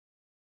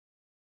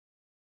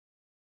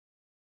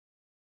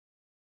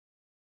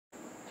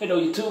Hello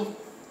YouTube,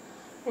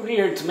 we're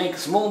here to make a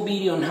small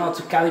video on how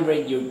to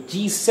calibrate your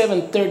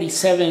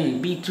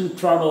G737V2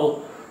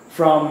 throttle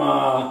from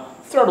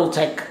Throttle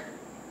Tech.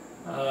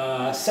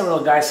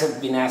 Several guys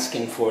have been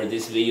asking for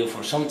this video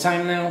for some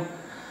time now.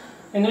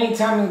 In the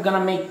meantime, I'm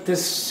gonna make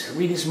this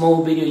really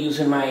small video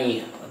using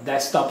my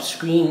desktop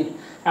screen.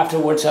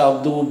 Afterwards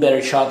I'll do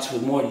better shots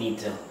with more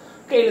detail.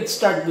 Okay, let's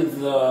start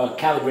with the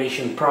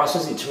calibration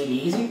process. It's really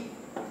easy.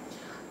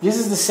 This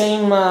is the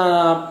same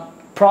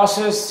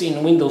process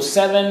in Windows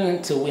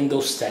 7 to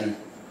Windows 10.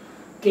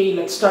 Okay,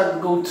 let's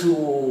start. Go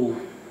to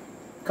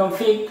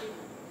config,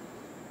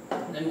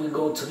 then we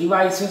go to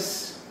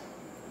devices,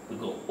 we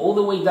go all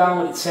the way down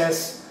where it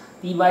says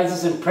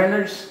devices and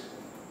printers.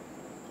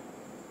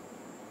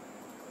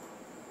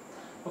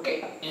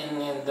 Okay,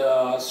 and in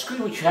the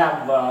screen which you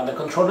have the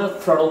controller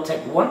Throttle Tech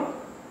 1.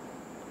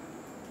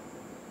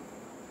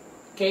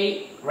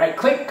 Okay, right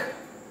click,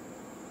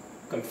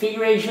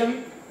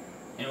 configuration,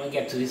 and we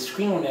get to this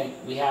screen where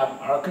we have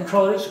our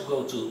controllers.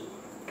 Go to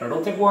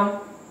Throttle Tech 1,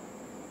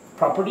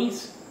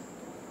 properties,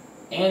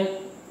 and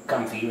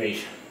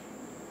configuration.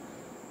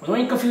 When we're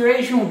in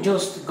configuration, we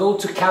just go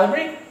to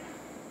calibrate.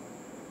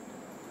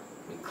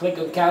 We click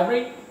on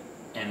calibrate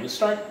and we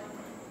start.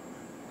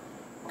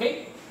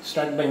 Okay,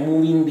 start by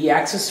moving the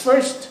axis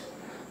first.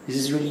 This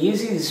is really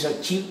easy. This is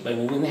achieved by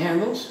moving the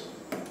handles.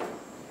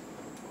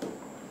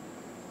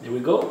 There we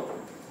go.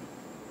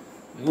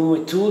 We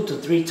move it 2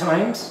 to 3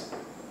 times.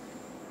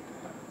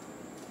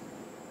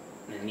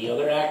 And the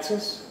other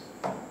axis.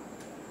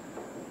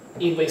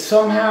 If by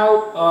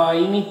somehow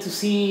you need to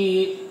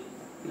see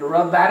the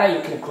raw data,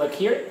 you can click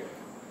here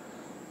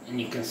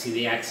and you can see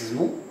the axis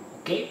move.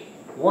 Okay,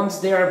 once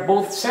they are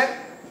both set,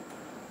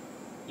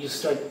 you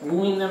start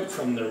moving them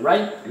from the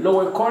right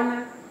lower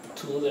corner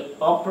to the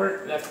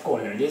upper left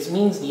corner. This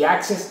means the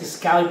axis is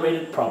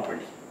calibrated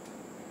properly.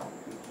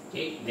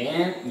 Okay,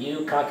 then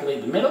you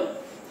calculate the middle,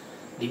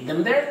 leave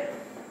them there,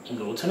 and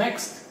go to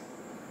next.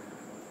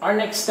 Our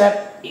next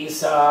step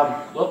is,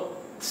 well,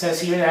 it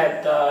says here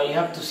that you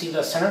have to see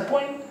the center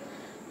point.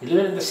 You leave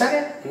it at the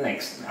center,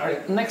 next.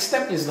 Our next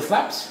step is the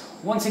flaps.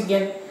 Once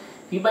again,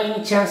 if you by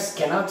any chance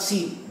cannot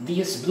see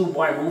this blue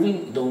bar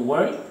moving, don't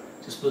worry.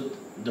 Just put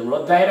the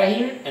raw data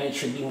here and it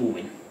should be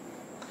moving.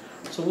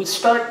 So we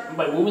start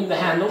by moving the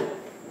handle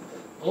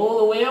all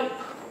the way up,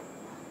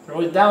 throw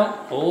it down,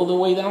 all the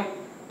way down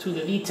to the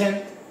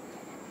D10,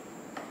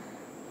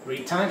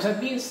 3 times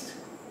at least,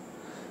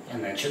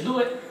 and that should do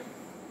it.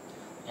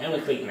 And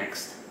we click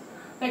next.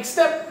 Next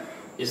step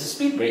is the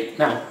speed brake.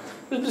 Now,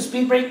 with the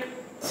speed brake,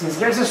 since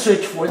there's a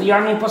switch for the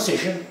arming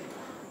position,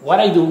 what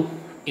I do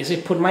is I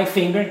put my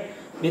finger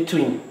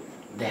between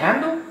the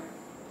handle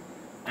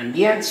and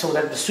the end so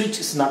that the switch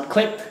is not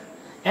clicked,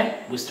 and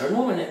we start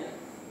moving it.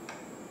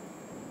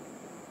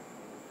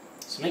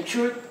 So make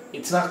sure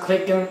it's not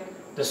clicking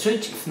the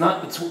switch. If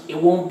not, it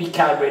won't be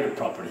calibrated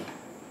properly.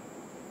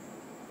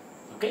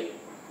 Okay,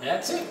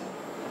 that's it.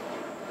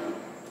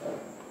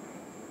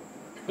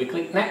 We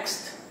click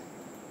next,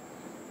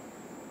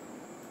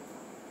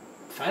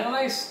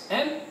 finalize,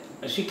 and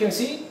as you can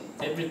see,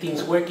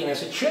 everything's working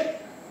as it should.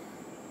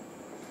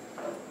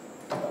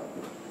 There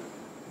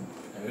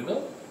we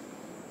go.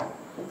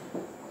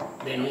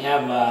 Then we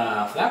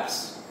have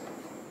flaps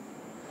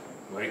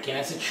working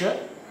as it should.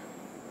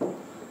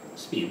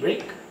 Speed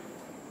brake.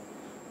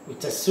 We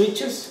test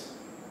switches.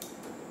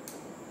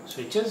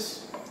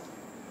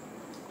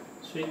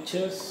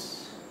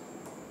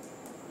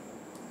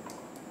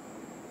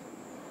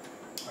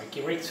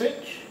 Parking brake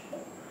switch.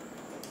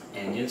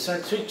 Engine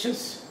start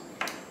switches.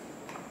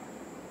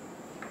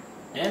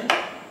 And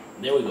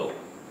there we go.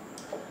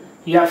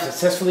 You have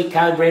successfully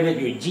calibrated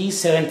your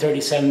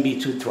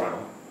G737V2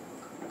 throttle.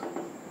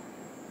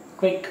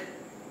 Click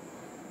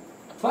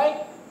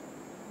apply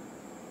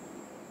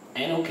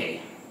and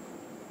OK.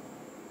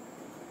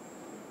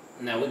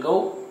 Now we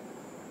go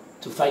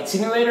to Flight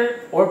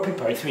Simulator or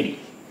Prepare 3D.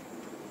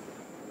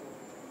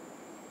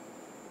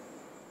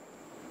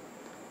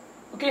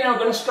 Okay, now we're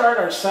going to start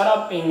our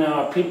setup in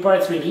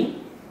Prepare 3D.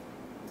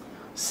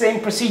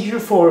 Same procedure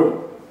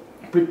for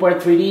Prepare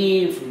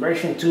 3D from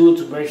version 2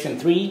 to version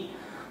 3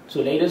 to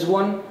the latest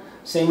one.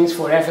 Same is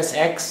for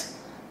FSX.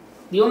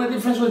 The only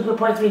difference with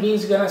Prepare 3D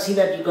is you're going to see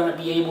that you're going to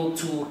be able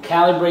to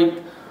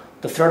calibrate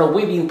the throttle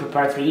within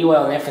Prepare 3D,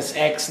 while in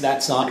FSX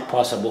that's not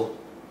possible.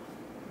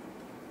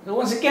 So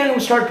once again,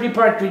 we start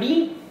Prepare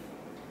 3D,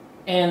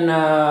 and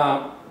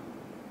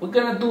we're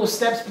gonna do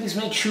steps. Please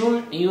make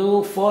sure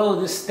you follow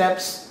the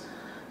steps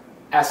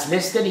as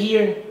listed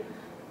here,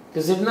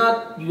 because if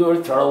not,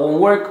 your throttle won't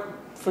work.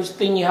 First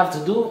thing you have to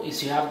do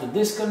is you have to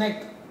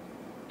disconnect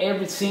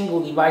every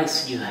single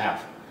device you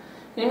have.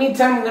 In the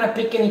meantime, I'm gonna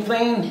pick any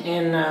plane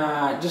and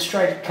just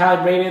try to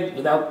calibrate it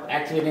without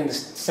activating the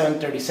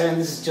 737.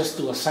 This is just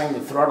to assign the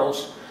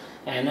throttles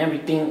and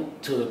everything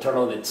to the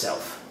throttle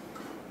itself.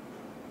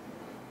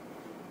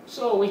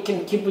 So we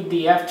can keep with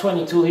the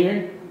F22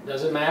 here,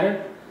 doesn't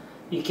matter.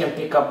 You can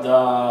pick up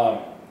the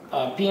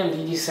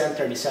PMDG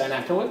 737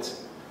 afterwards.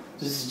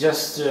 This is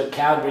just to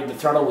calibrate the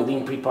throttle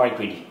within Prepare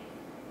 3D.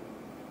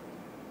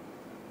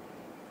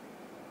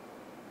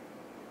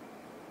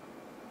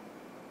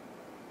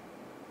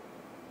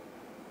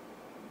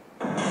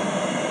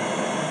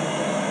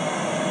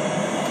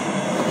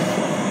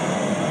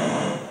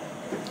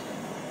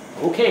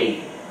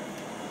 Okay,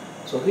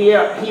 so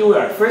here we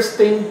are. First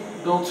thing,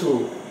 go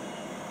to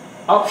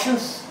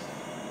options,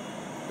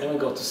 then we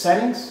go to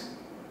settings,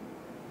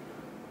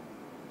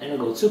 and we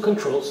go to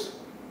controls.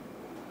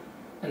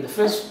 And the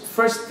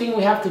first thing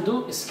we have to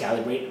do is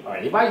calibrate our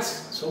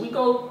device. So we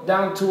go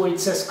down to where it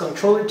says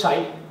controller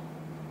type,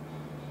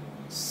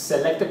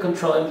 select the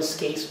controller, in this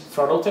case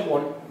throttle type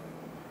 1,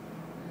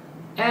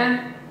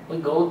 and we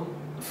go,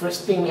 the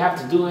first thing we have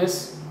to do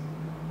is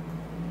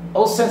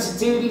all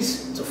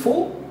sensitivities to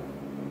full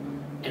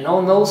and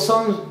all null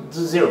sums to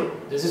 0.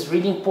 This is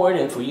really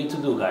important for you to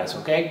do, guys,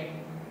 okay?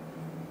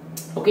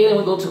 Okay, then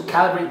we go to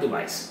calibrate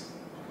device.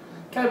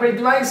 Calibrate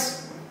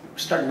device,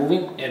 start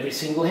moving every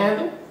single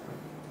handle.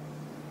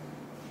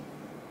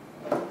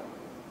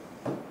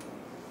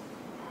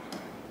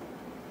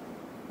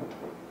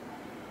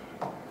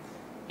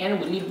 And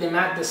we leave them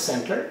at the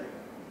center.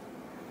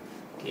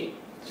 Okay,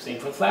 same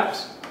for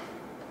flaps.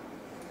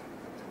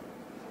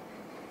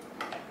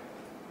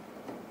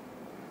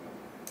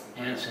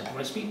 And same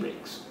for speed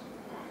brakes.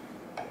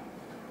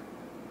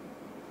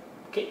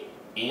 Okay,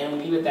 and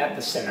we leave it at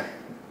the center.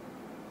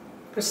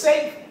 Press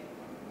save,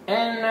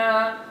 and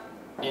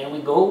we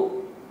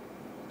go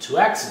to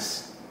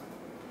axis.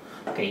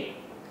 Okay,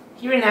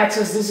 here in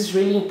axis, this is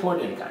really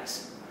important,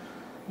 guys.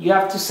 You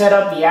have to set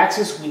up the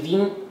axis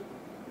within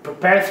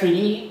Prepare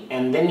 3D,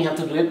 and then you have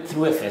to do it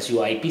through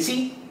FSUI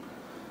PC.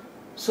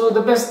 So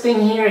the best thing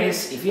here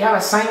is, if you have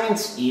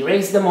assignments,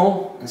 erase them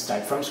all and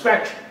start from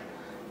scratch.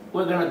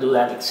 We're gonna do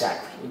that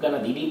exactly. We're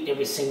gonna delete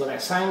every single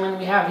assignment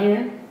we have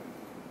here.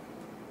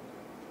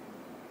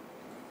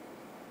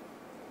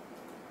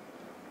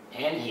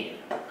 And here.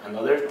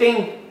 Another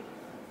thing,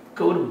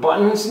 go to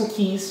buttons and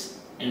keys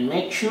and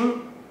make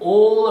sure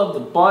all of the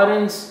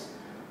buttons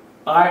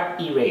are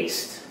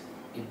erased.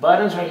 If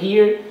buttons are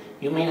here,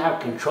 you may have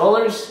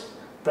controllers,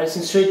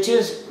 pressing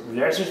switches,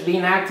 reversers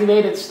being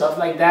activated, stuff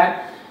like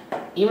that,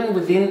 even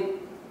within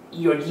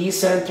your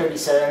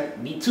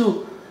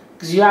G-737V2,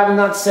 because you have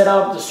not set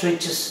up the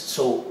switches.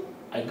 So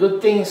a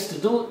good thing to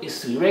do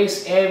is to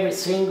erase every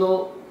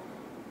single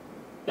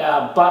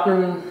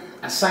button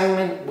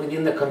assignment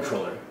within the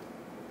controller.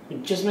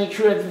 Just make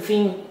sure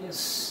everything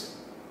is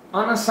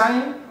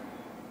unassigned,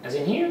 as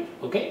in here,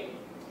 okay?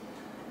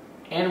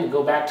 And we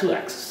go back to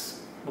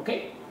axis,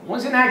 okay?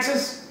 Once in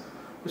axis,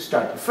 we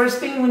start. The first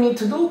thing we need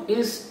to do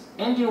is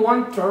engine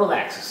 1 throttle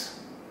axis.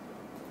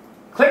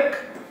 Click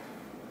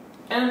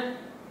and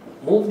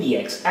move the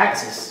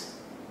x-axis.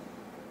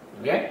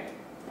 Okay?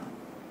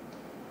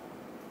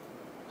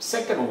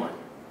 Second one,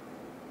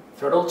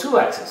 throttle 2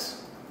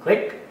 axis.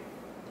 Click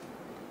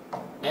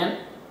and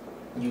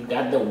you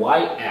got the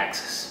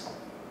y-axis.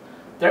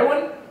 Third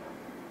one,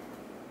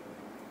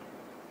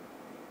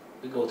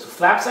 we go to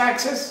flaps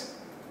axis.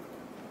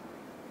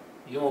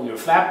 You move your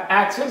flap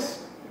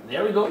axis.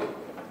 There we go.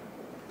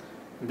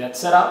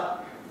 That's set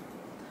up.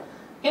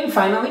 And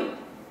finally,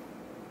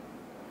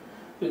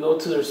 we go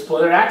to the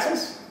spoiler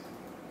axis,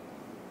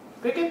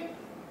 click it,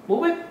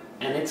 move it,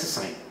 and it's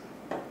assigned.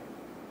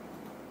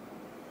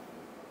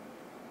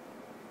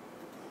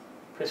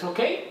 Press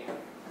OK.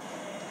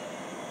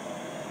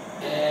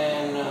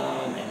 And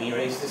let me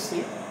erase this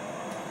here.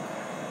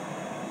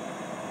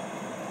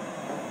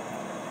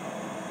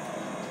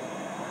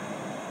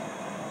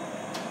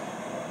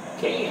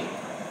 Okay.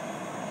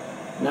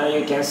 Now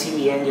you can see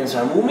the engines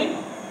are moving.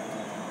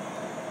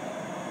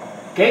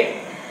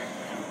 Okay,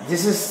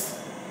 this is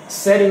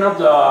setting up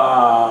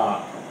the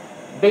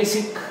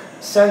basic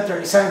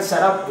center design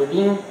setup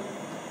within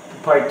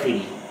Part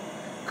 3D.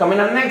 Coming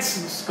up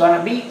next is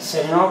gonna be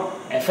setting up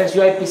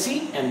FSUI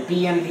PC and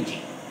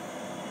PMDG.